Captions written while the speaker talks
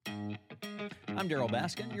I'm Darryl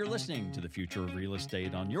Baskin. You're listening to The Future of Real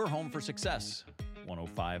Estate on Your Home for Success,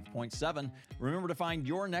 105.7. Remember to find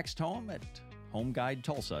your next home at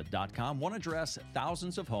HomeGuideTulsa.com. One address,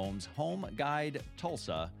 thousands of homes,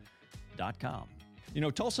 HomeGuideTulsa.com. You know,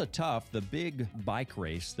 Tulsa Tough, the big bike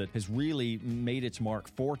race that has really made its mark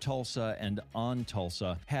for Tulsa and on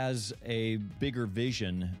Tulsa, has a bigger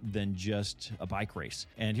vision than just a bike race.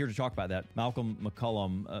 And here to talk about that,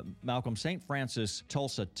 McCollam. Malcolm, St. Francis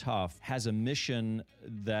Tulsa Tough has a mission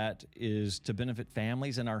that is to benefit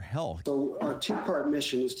families and our health. So our two-part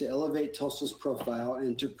mission is to elevate Tulsa's profile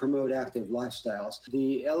and to promote active lifestyles.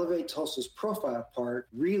 The elevate Tulsa's profile part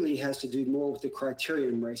really has to do more with the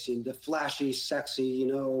criterion racing, the flashy, sexy,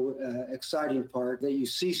 exciting part that you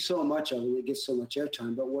see so much of and it gets so much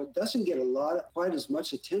airtime. But what doesn't get quite as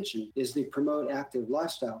much attention is the promote active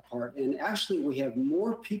lifestyle part. And actually, we have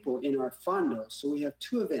more people in our fondos. So we have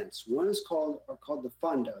two events. One is called the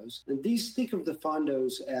fondos. And think of the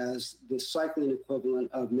fondos as the cycling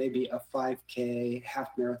equivalent of maybe a 5K,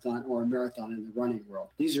 half marathon, or a marathon in the running world.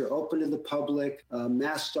 These are open to the public,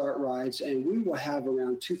 mass start rides, and we will have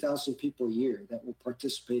around 2,000 people a year that will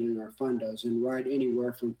participate in our fondos and ride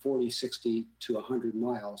anywhere from 40, 60 to 100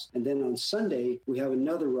 miles. And then on Sunday, we have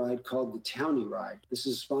another ride called the Townie Ride. This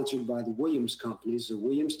is sponsored by the Williams Companies, the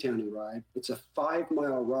Williams Townie Ride. It's a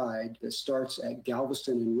 5-mile ride that starts at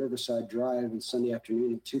Galveston and Riverside Drive on Sunday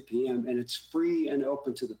afternoon at 2 p.m. And it's free and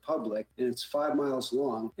open to the public. And it's 5 miles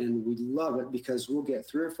long. And we love it because we'll get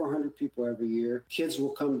 300 or 400 people every year. Kids will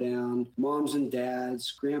come down. Moms and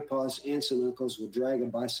dads, grandpas, aunts and uncles will drag a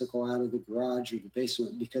bicycle out of the garage or the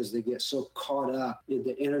basement because they get so caught up in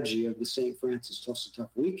the energy of the St. Francis Tulsa Tough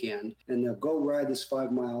weekend, and they'll go ride this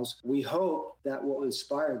 5 miles. We hope that will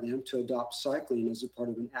inspire them to adopt cycling as a part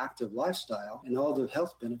of an active lifestyle and all the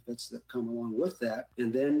health benefits that come along with that.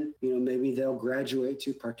 And then, maybe they'll graduate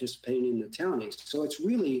to participating in the townies. So it's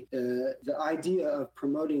really the idea of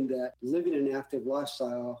promoting that living an active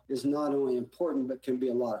lifestyle is not only important, but can be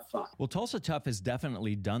a lot of fun. Well, Tulsa Tough has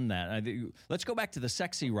definitely done that. Let's go back to the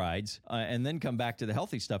sexy rides and then come back to the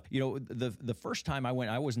healthy stuff. The first time I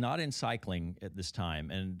went, I was not in cycling at this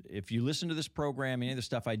time. And if you listen to this program, any of the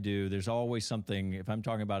stuff I do, there's always something. If I'm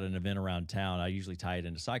talking about an event around town, I usually tie it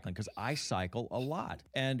into cycling because I cycle a lot.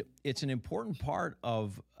 And it's an important part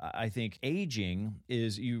of, I think, aging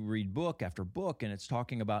is you read book after book, and it's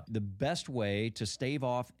talking about the best way to stave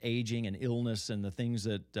off aging and illness and the things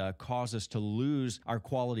that cause us to lose our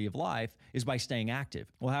quality of life is by staying active.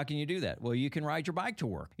 Well, how can you do that? Well, you can ride your bike to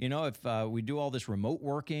work. If we do all this remote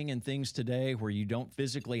working and things today where you don't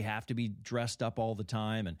physically have to be dressed up all the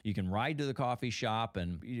time, and you can ride to the coffee shop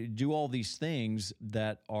and you do all these things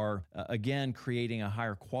that are, again, creating a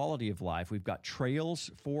higher quality of life. We've got trails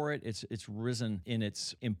for it. It's risen in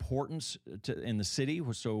its importance in the city.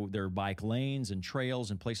 So there are bike lanes and trails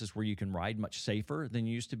and places where you can ride much safer than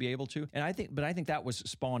you used to be able to. And I think that was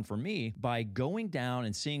spawned for me by going down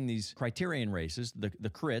and seeing these criterion races, the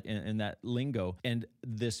crit in that lingo, and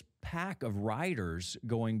this pack of riders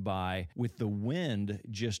going by with the wind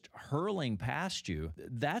just hurling past you.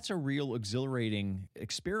 That's a real exhilarating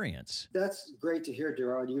experience. That's great to hear,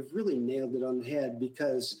 Darryl. You've really nailed it on the head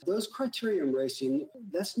because those criterium racing,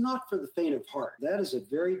 that's not for the faint of heart. That is a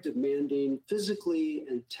very demanding, physically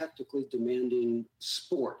and technically demanding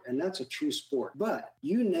sport, and that's a true sport. But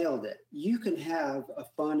you nailed it. You can have a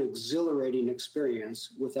fun, exhilarating experience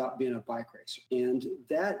without being a bike racer. And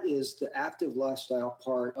that is the active lifestyle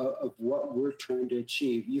part of what we're trying to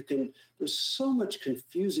achieve. There's so much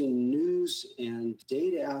confusing news and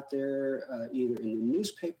data out there, either in the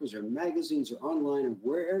newspapers or magazines or online or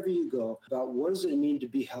wherever you go, about what does it mean to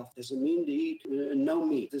be healthy? Does it mean to eat no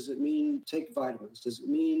meat? Does it mean take vitamins? Does it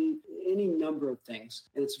mean any number of things?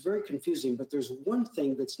 And it's very confusing, but there's one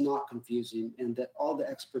thing that's not confusing and that all the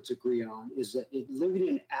experts agree on is that living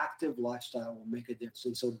an active lifestyle will make a difference.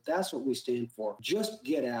 And so that's what we stand for. Just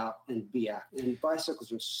get out and be active. And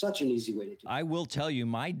bicycles are such an easy way to do it. I will tell you,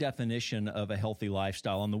 my definition of a healthy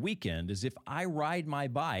lifestyle on the weekend is if I ride my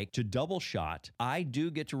bike to double shot, I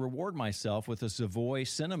do get to reward myself with a Savoy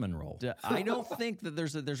cinnamon roll. I don't think that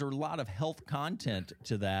there's a lot of health content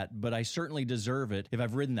to that, but I certainly deserve it if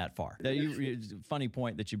I've ridden that far. Funny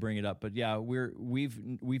point that you bring it up, but yeah,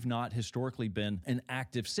 we've not historically been an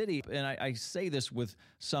active city, and I say this with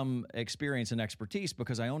some experience and expertise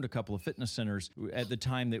because I owned a couple of fitness centers at the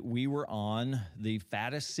time that we were on the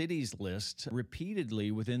fattest cities list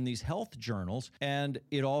repeatedly within these health health journals, and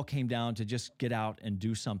it all came down to just get out and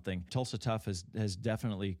do something. Tulsa Tough has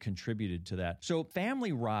definitely contributed to that. So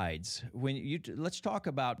family rides, let's talk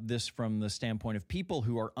about this from the standpoint of people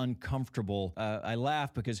who are uncomfortable. I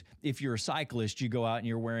laugh because if you're a cyclist, you go out and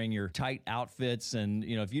you're wearing your tight outfits, and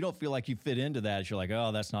if you don't feel like you fit into that, you're like,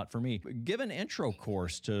 oh, that's not for me. Give an intro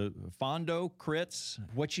course to Fondo, crits,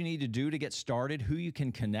 what you need to do to get started, who you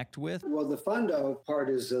can connect with. Well, the Fondo part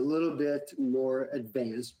is a little bit more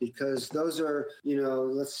advanced because those are,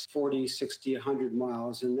 let's 40, 60, 100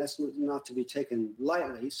 miles, and that's not to be taken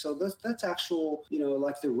lightly. So that's actual,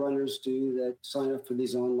 like the runners do that sign up for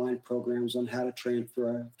these online programs on how to train for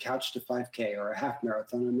a couch to 5K or a half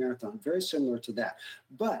marathon, a marathon, very similar to that.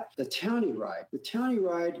 But the townie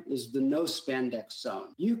ride is the no spandex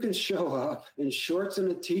zone. You can show up in shorts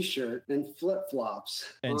and a t-shirt and flip-flops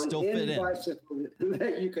and on still fit in bicycle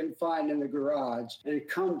that you can find in the garage and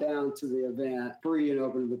come down to the event free and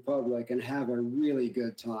open to the public and have a really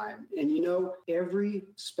good time. And every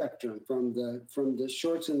spectrum from the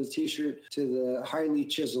shorts and the t-shirt to the highly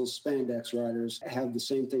chiseled spandex riders have the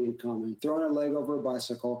same thing in common. Throwing a leg over a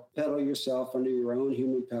bicycle, pedal yourself under your own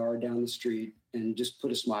human power down the street, and just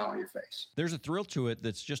put a smile on your face. There's a thrill to it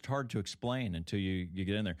that's just hard to explain until you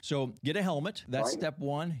get in there. So get a helmet. That's step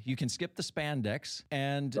one. You can skip the spandex.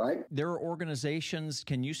 And there are organizations.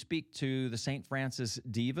 Can you speak to the St. Francis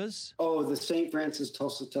Divas? Oh, the St. Francis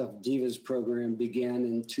Tulsa Tough Divas program began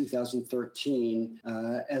in 2013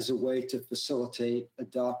 as a way to facilitate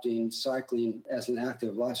adopting cycling as an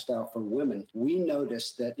active lifestyle for women. We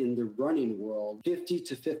noticed that in the running world, 50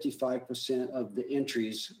 to 55% of the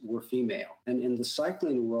entries were female. And in the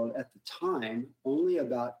cycling world at the time, only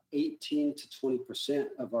about 18 to 20%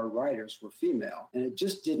 of our riders were female. And it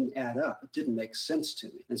just didn't add up. It didn't make sense to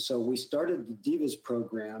me. And so we started the Divas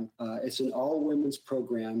program. It's an all-women's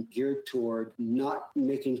program geared toward not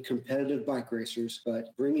making competitive bike racers,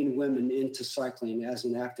 but bringing women into cycling as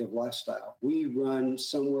an active lifestyle. We run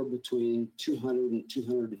somewhere between 200 and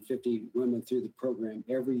 250 women through the program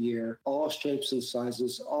every year, all shapes and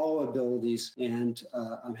sizes, all abilities. And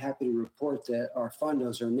I'm happy to report that our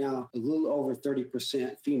Fondos are now a little over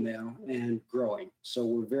 30% female and growing. So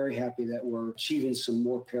we're very happy that we're achieving some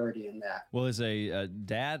more parity in that. Well, as a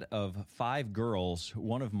dad of 5 girls,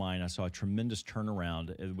 one of mine, I saw a tremendous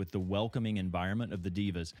turnaround with the welcoming environment of the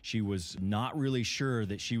Divas. She was not really sure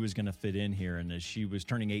that she was going to fit in here. And as she was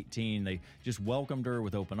turning 18, they just welcomed her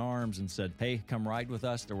with open arms and said, hey, come ride with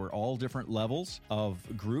us. There were all different levels of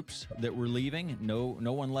groups that were leaving. No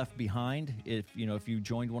one left behind if you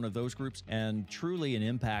joined one of those groups, and truly an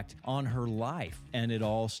impact on her life. And it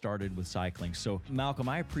all started with cycling. So Malcolm,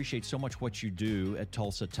 I appreciate so much what you do at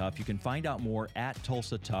Tulsa Tough. You can find out more at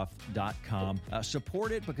tulsatough.com.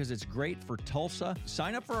 Support it because it's great for Tulsa.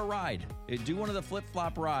 Sign up for a ride. Do one of the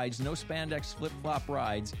flip-flop rides, no spandex flip-flop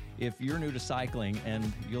rides if you're new to cycling,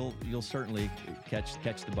 and you'll certainly catch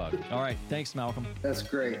the bug. All right. Thanks, Malcolm. That's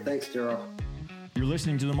great. Thanks, Darryl. You're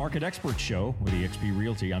listening to the Market Expert Show with eXp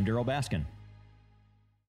Realty. I'm Darryl Baskin.